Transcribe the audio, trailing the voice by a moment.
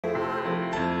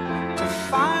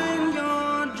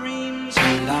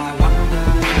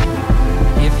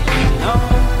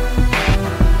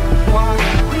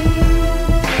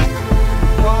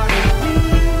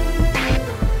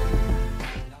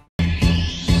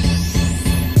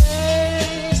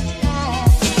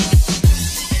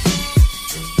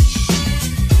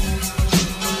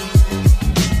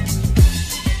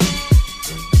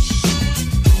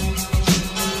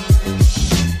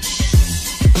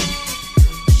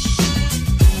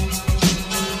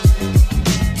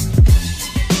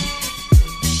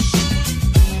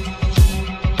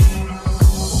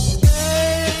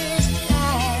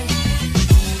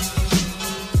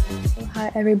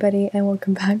everybody, and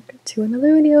welcome back to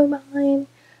another video of mine.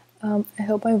 I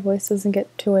hope my voice doesn't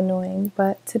get too annoying,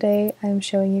 but today I'm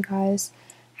showing you guys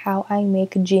how I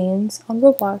make jeans on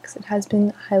Roblox. It has been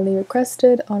highly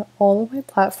requested on all of my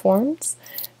platforms,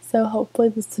 so hopefully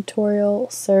this tutorial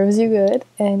serves you good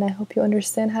and I hope you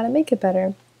understand how to make it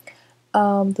better.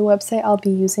 The website I'll be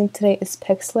using today is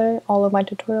Pixlr. All of my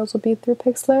tutorials will be through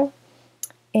Pixlr,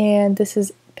 and this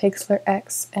is Pixlr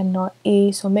X and not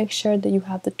E, so make sure that you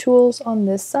have the tools on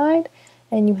this side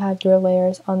and you have your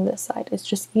layers on this side. It's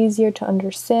just easier to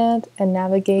understand and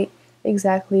navigate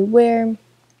exactly where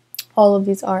all of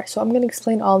these are. So I'm going to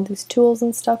explain all of these tools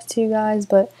and stuff to you guys,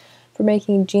 but for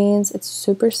making jeans, it's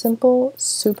super simple,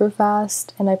 super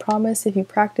fast, and I promise if you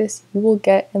practice, you will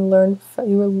get and learn,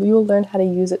 you will learn how to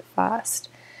use it fast.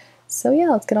 So yeah,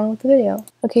 let's get on with the video.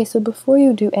 Okay, so before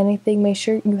you do anything, make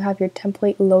sure you have your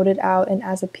template loaded out and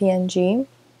as a PNG.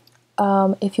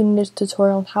 If you need a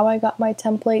tutorial on how I got my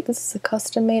template, this is a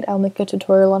custom made. I'll make a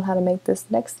tutorial on how to make this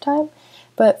next time.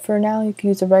 But for now, you can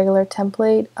use a regular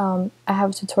template. I have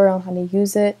a tutorial on how to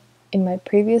use it in my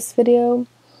previous video.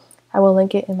 I will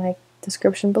link it in my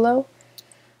description below.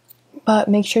 But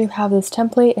make sure you have this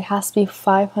template. It has to be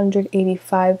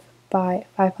 585 by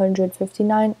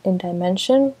 559 in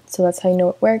dimension, so that's how you know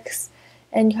it works.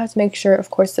 And you have to make sure, of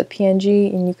course, the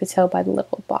PNG, and you could tell by the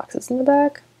little boxes in the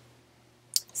back.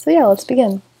 So yeah, let's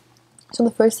begin. So the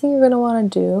first thing you're going to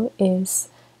want to do is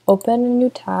open a new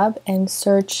tab and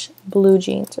search blue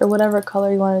jeans, or whatever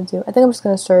color you want to do. I think I'm just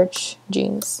going to search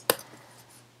jeans.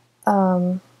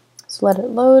 So let it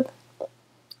load.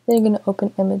 Then you're going to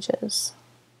open images.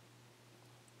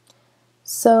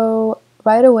 So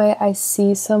right away, I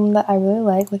see some that I really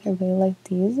like I really like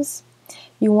these.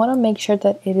 You want to make sure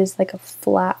that it is like a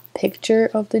flat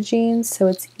picture of the jeans, so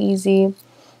it's easy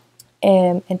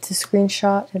and to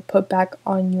screenshot and put back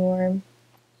on your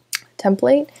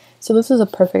template. So this is a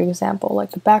perfect example.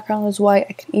 Like the background is white,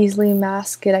 I could easily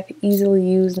mask it, I could easily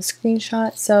use a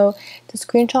screenshot. So to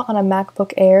screenshot on a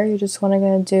MacBook Air, you just want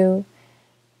to do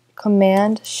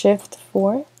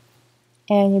Command-Shift-4,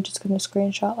 and you're just going to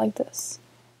screenshot like this.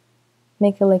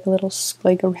 Make it like a little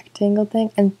like a rectangle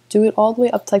thing, and do it all the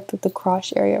way up to like the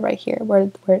crotch area right here where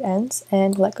it ends,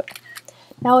 and let go.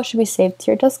 Now it should be saved to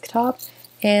your desktop,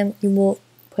 and you will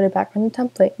put it back on the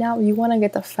template. Now you want to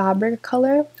get the fabric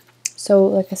color. So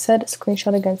like I said,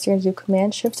 screenshot again. So you're going to do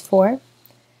Command-Shift-4,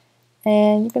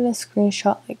 and you're going to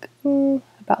screenshot like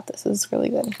about this. This is really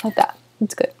good, like that.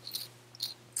 It's good.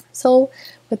 So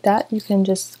with that, you can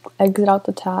just exit out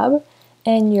the tab,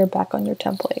 and you're back on your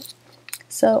template.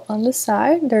 So on the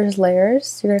side, there's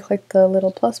layers. You're going to click the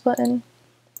little plus button,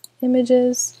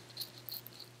 images,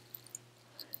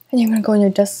 and you're going to go on your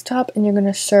desktop and you're going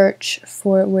to search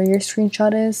for where your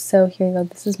screenshot is. So here you go,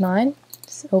 this is mine.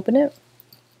 Just open it.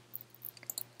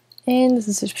 And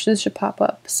this should pop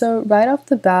up. So right off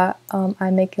the bat,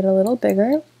 I make it a little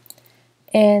bigger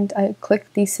and I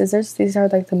click these scissors. These are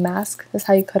like the mask. That's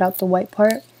how you cut out the white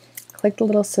part. Click the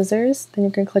little scissors, then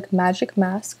you're going to click Magic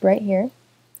Mask right here.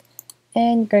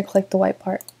 And you're going to click the white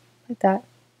part, like that.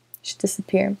 It should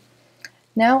disappear.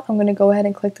 Now I'm going to go ahead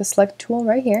and click the select tool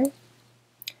right here.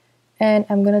 And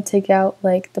I'm going to take out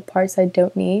like the parts I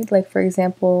don't need. Like for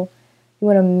example, you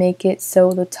want to make it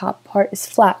so the top part is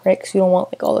flat, right? Because you don't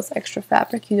want like all this extra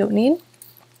fabric you don't need.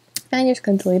 And you're just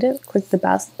going to delete it. Click the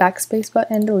backspace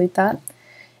button and delete that.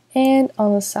 And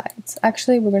on the sides,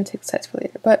 actually we're going to take the sides for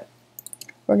later, but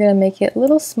we're going to make it a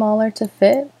little smaller to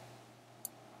fit.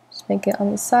 Just make it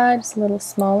on the side, just a little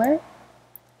smaller.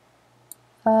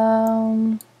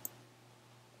 Let's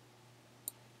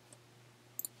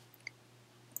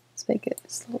make it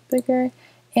just a little bigger.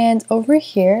 And over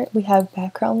here, we have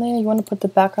background layer. You want to put the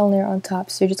background layer on top.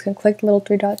 So you're just going to click the little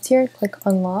three dots here, click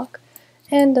unlock,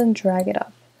 and then drag it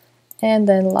up. And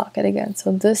then lock it again.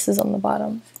 So this is on the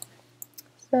bottom.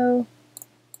 So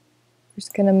we're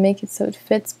just going to make it so it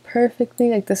fits perfectly.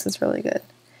 Like this is really good.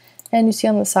 And you see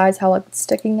on the sides how like it's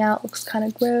sticking out, looks kind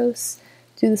of gross.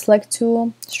 Do the select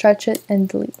tool, stretch it, and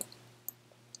delete.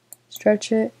 Stretch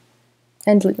it,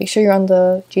 and delete. Make sure you're on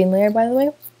the jean layer, by the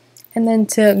way. And then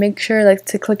to make sure like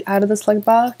to click out of the select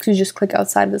box, you just click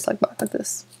outside of the select box like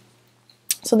this.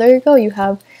 So there you go, you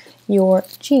have your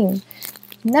jean.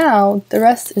 Now the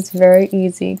rest is very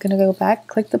easy. You're gonna go back,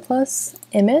 click the plus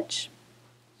image.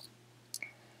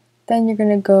 Then you're going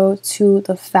to go to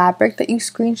the fabric that you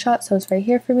screenshot, so it's right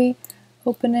here for me.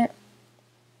 Open it,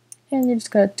 and you're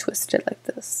just going to twist it like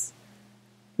this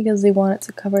because we want it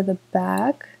to cover the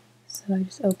back. So I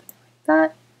just open it like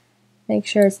that. Make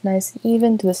sure it's nice and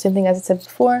even. Do the same thing as I said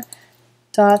before.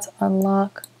 Dot,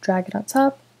 unlock, drag it on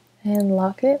top, and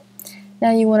lock it.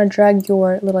 Now you want to drag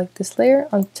your little this layer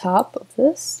on top of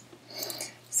this.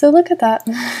 So look at that.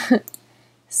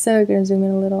 So you're going to zoom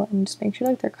in a little and just make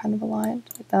sure they're kind of aligned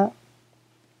like that.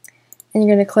 And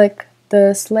you're going to click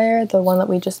this layer, the one that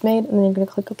we just made, and then you're going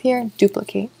to click up here,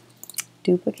 duplicate,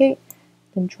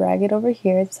 then drag it over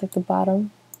here. It's like the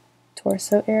bottom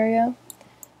torso area.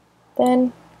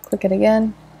 Then click it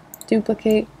again,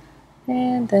 duplicate,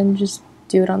 and then just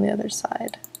do it on the other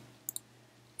side.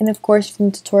 And of course, if you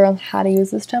need a tutorial on how to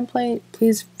use this template,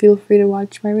 please feel free to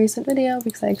watch my recent video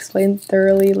because I explained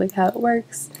thoroughly like how it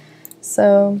works.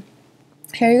 So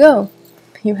here you go.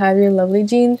 You have your lovely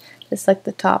jean, just like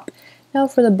the top. Now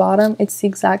for the bottom, it's the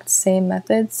exact same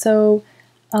method. So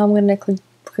I'm going to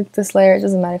click this layer. It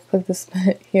doesn't matter if you click this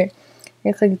here.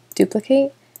 You're going to click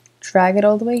duplicate, drag it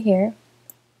all the way here,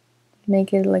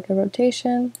 make it like a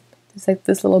rotation. It's like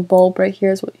this little bulb right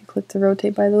here is what you click to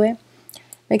rotate, by the way.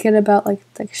 Make it about like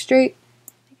straight,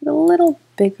 make it a little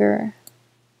bigger,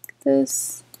 like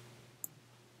this.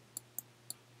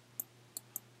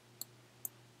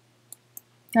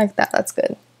 Like that, that's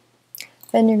good.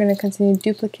 Then you're going to continue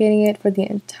duplicating it for the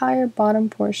entire bottom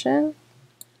portion,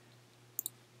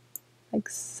 like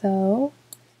so.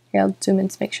 Here, I'll zoom in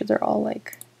to make sure they're all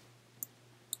like,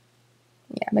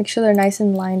 yeah, make sure they're nice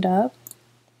and lined up.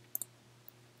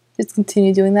 Just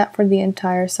continue doing that for the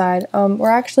entire side. Or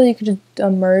actually, you could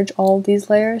just merge all of these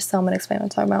layers, so I'm going to explain what I'm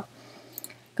talking about.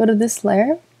 Go to this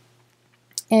layer,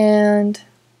 and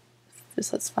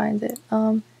just let's find it.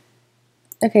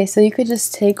 Okay, so you could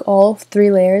just take all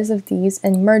 3 layers of these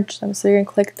and merge them. So you're going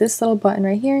to click this little button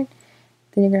right here,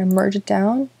 then you're going to merge it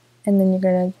down, and then you're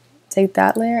going to take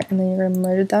that layer, and then you're going to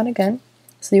merge it down again.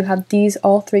 So you have these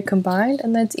all 3 combined,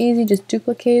 and then it's easy, just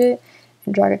duplicate it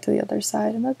and drag it to the other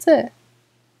side, and that's it.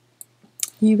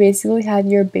 You basically had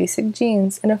your basic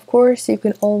jeans, and of course you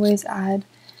can always add,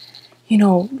 you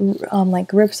know,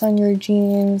 like rips on your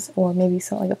jeans, or maybe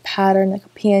something like a pattern, like a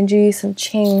PNG, some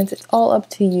chains. It's all up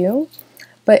to you.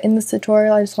 But in this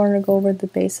tutorial, I just wanted to go over the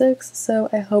basics, so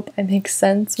I hope I make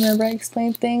sense whenever I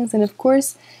explain things. And of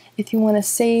course, if you want to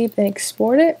save and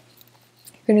export it,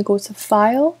 you're going to go to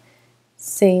File,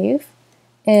 Save,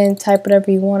 and type whatever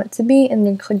you want it to be, and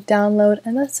then click Download,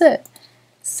 and that's it.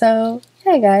 So,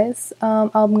 yeah guys,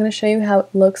 I'm going to show you how it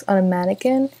looks on a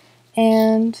mannequin.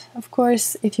 And of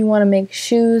course, if you want to make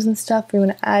shoes and stuff, if you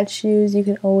want to add shoes, you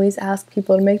can always ask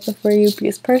people to make them for you,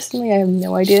 because personally I have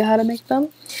no idea how to make them.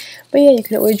 But yeah, you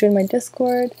can always join my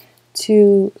Discord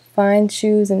to find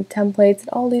shoes and templates and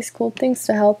all these cool things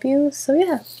to help you. So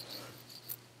yeah,